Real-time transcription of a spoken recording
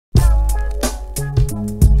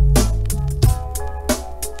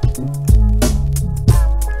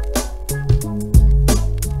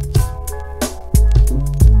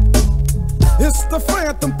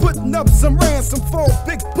handsome for a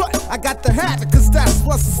big butt. I got to have it, cause that's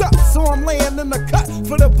what's up. So I'm laying in the cut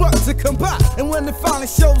for the butt to come by. And when it finally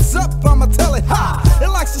shows up, I'ma tell it hi. It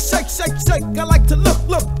likes to shake, shake, shake. I like to look,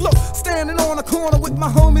 look, look. Standing on a corner with my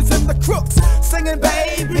homies and the crooks, singing,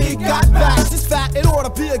 baby, got back. She's fat, it ought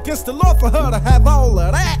to be against the law for her to have all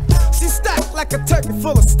of that. She's stacked like a turkey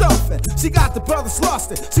full of stuffing. She got the brothers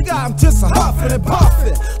lost it. She got them just a huffing and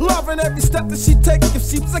puffing. Loving every step that she takes. If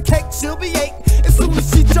she was a cake, she'll be 8. As soon as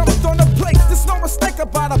she jumped on the plate, there's no mistake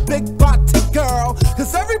about a big body girl.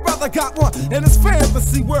 Cause every brother got one in his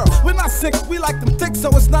fantasy world. We're not sick, we like them thick, so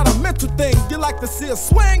it's not a mental thing. You like to see her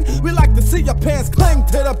swing, we like to see your pants cling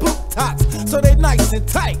to the boot tops, so they nice and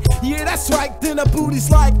tight. Yeah, that's right, then the booty's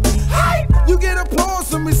like, hey! You get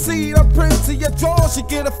applause when we see the print to your drawers. You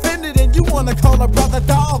get offended and you wanna call her brother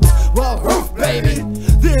dogs. Well, roof, baby,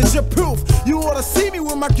 there's your proof. You ought to see me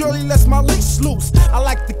when my girlie lets my leash loose. I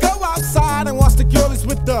like to go outside and watch the girlies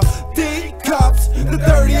with the D cups, the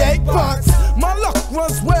 38 bucks. My luck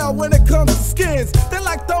runs well when it comes to skins. They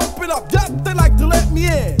like to open up, yup, they like to let me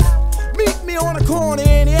in. Meet me on the corner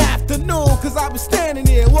in the afternoon, cause I be standing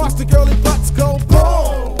here, watch the girly butts go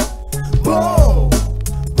boom, boom,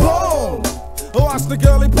 boom. Watch the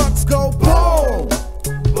girly butts go boom,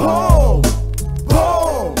 boom,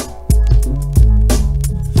 boom.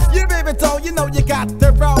 Yeah, baby doll, you know you got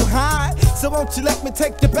the road high, so won't you let me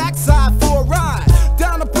take your backside for a ride?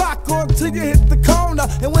 Down the block or until you hit the corner,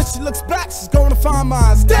 and when she looks back, she's gonna find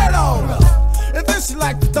mine dead on her. And then she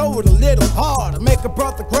like to throw it a little harder, make her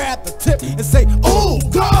brother grab the tip and say, oh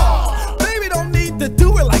God! Baby don't need to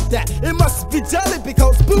do it like that. It must be jelly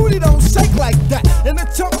because booty don't shake like that. And the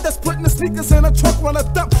chump that's putting the speakers in her trunk wanna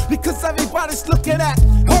dump because everybody's looking at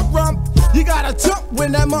her rump. You gotta jump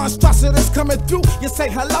when that monstrosity's coming through. You say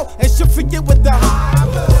hello and she'll forget with the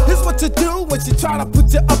here's what you do when she try to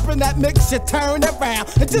put you up in that mix. You turn around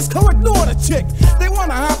and just go ignore the chick. They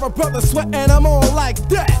wanna have a brother sweating them all like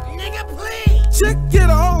that. Nigga, please! Chick, get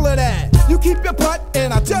a hold of that. You keep your butt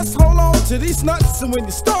and I just hold on to these nuts. And when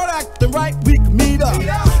you start acting right, we can meet up.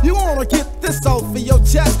 You wanna get this over your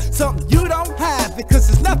chest, something you don't have, because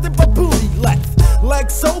there's nothing but booty left.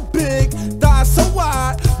 Legs so big, thighs so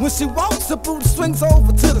wide. When she walks, her booty swings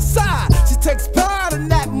over to the side. She takes pride in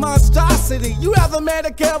that monstrosity. You ever met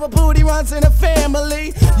a girl with booty runs in a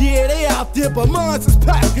family? Yeah, they out there, but mine's is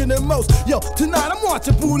packing the most. Yo, tonight I'm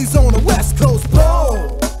watching booties on the West Coast.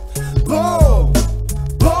 Boom, boom,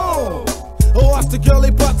 boom. Watch the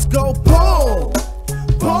girly butts go boom,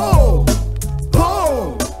 boom,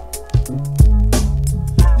 boom.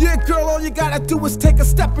 Yeah, girl, all you gotta do is take a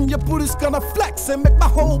step and your booty's gonna flex and make my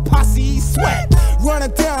whole posse sweat.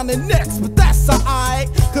 Running down the necks, but that's alright,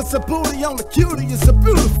 cause the booty on the cutie is a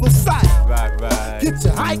beautiful sight. Right, right. Get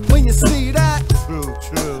your height when you see that. True,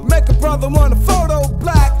 true. Make a brother want a photo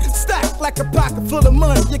black. Stack like a pocket full of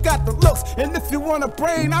money. You got the looks, and if you want a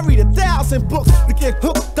brain, I read 1,000 books. We get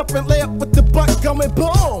hooked up and lay up with the butt going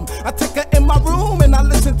boom. I take her in my room and I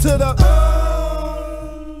listen to the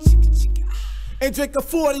and drink a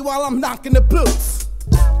 40 while I'm knocking the boots.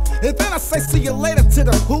 And then I say see you later to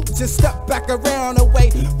the hoop. Just step back around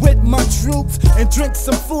away with my troops and drink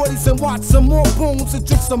some 40s and watch some more booms and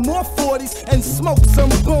drink some more 40s and smoke some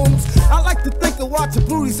booms. I like to think of watching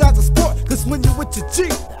booties as a sport, cause when you're with your G,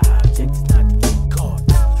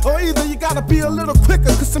 or either you gotta be a little quicker,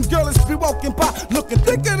 cause some girls be walking by looking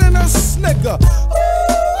thicker than a snicker.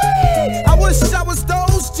 Ooh-wee. I wish I was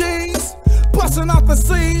those jeans, busting out the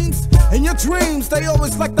seams. In your dreams, they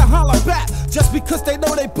always like to holler back, just because they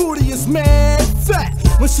know they booty is mad fat.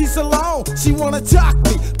 When she's alone, she wanna jock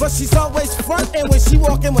me, but she's always frontin' when she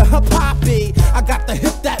walking with her poppy. I got to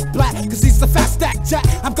hit that black, cause he's a fat stack jack.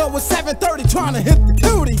 I'm going 730 trying to hit the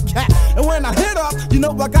cutie cat. And when I hit up, you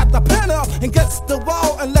know I got the pen up and gets the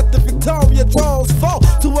wall and let the Victoria drawers fall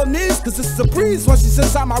to her knees, cause it's a breeze when she's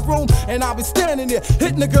inside my room. And I'll be standing there,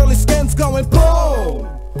 hitting the girly skins going boom,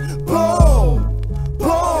 boom,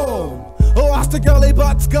 boom. Watch the girly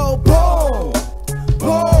butts go boom,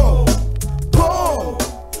 boom, boom.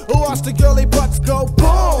 Watch the girly butts go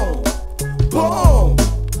boom, boom,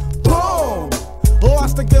 boom.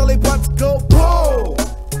 Watch the girly butts go boom,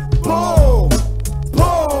 boom.